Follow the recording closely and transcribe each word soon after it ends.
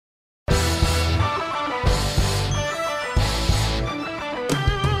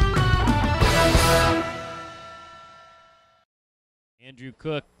Andrew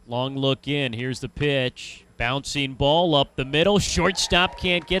Cook, long look in. Here's the pitch. Bouncing ball up the middle. Shortstop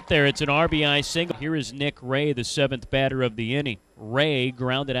can't get there. It's an RBI single. Here is Nick Ray, the seventh batter of the inning. Ray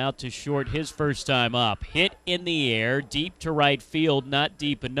grounded out to short his first time up. Hit in the air, deep to right field, not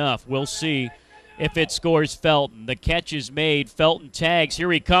deep enough. We'll see if it scores Felton. The catch is made. Felton tags.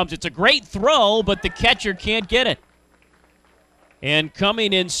 Here he comes. It's a great throw, but the catcher can't get it. And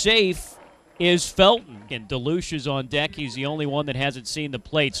coming in safe is Felton. And DeLucia is on deck. He's the only one that hasn't seen the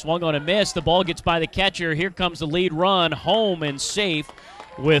plate. Swung on a miss. The ball gets by the catcher. Here comes the lead run. Home and safe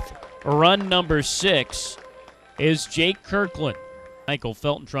with run number 6 is Jake Kirkland. Michael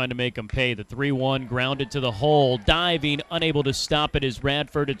Felton trying to make him pay. The 3-1 grounded to the hole. Diving, unable to stop it is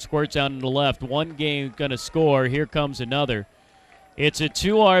Radford. It squirts out in the left. One game going to score. Here comes another. It's a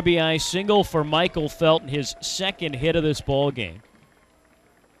 2 RBI single for Michael Felton, his second hit of this ball game.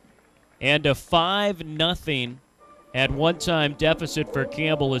 And a 5-0 at one-time deficit for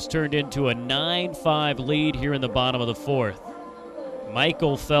Campbell has turned into a 9-5 lead here in the bottom of the fourth.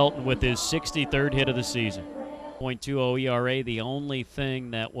 Michael Felton with his 63rd hit of the season. .20 ERA, the only thing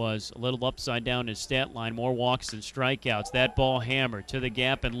that was a little upside down his stat line, more walks than strikeouts. That ball hammered to the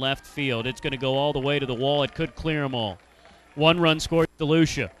gap in left field. It's going to go all the way to the wall. It could clear them all. 1 run scored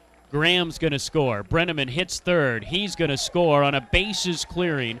DeLucia. Graham's going to score. Brenneman hits third. He's going to score on a bases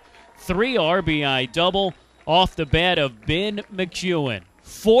clearing 3 RBI double off the bat of Ben McEwen.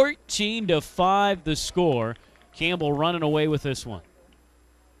 14-5 the score. Campbell running away with this one.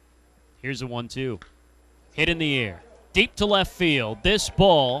 Here's a 1-2. Hit in the air. Deep to left field. This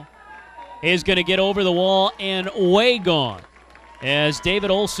ball is going to get over the wall and way gone, as David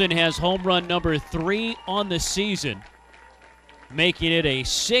Olson has home run number 3 on the season, making it a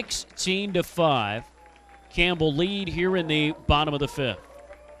 16-5 Campbell lead here in the bottom of the 5th.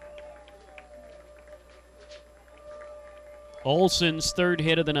 Olson's 3rd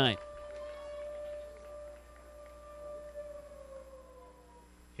hit of the night.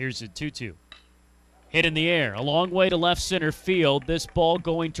 Here's a 2-2. Hit in the air, a long way to left center field. This ball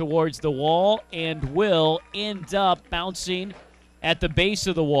going towards the wall and will end up bouncing at the base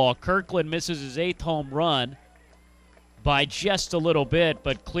of the wall. Kirkland misses his 8th home run by just a little bit,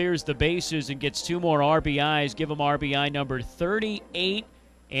 but clears the bases and gets 2 more RBIs. Give him RBI number 38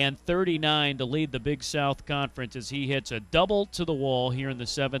 and 39 to lead the Big South Conference as he hits a double to the wall here in the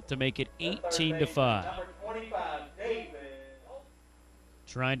 7th to make it 18-5.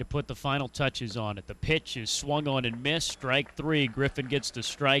 Trying to put the final touches on it. The pitch is swung on and missed. Strike 3. Griffin gets the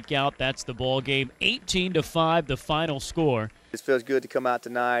strikeout. That's the ball game. 18-5, the final score. It feels good to come out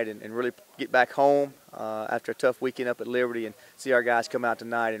tonight and really get back home after a tough weekend up at Liberty and see our guys come out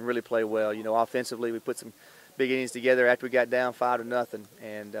tonight and really play well. You know, offensively, we put some big innings together after we got down 5-0.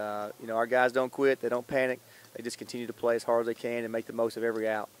 And, you know, our guys don't quit. They don't panic. They just continue to play as hard as they can and make the most of every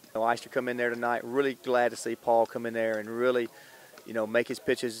out. You know, Eister come in there tonight. Really glad to see Paul come in there and really, you know, make his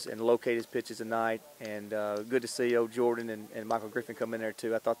pitches and locate his pitches tonight. And good to see Jordan and Michael Griffin come in there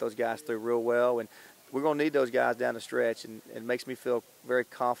too. I thought those guys threw real well, and we're going to need those guys down the stretch, and it makes me feel very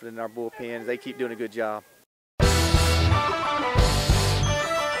confident in our bullpen. They keep doing a good job.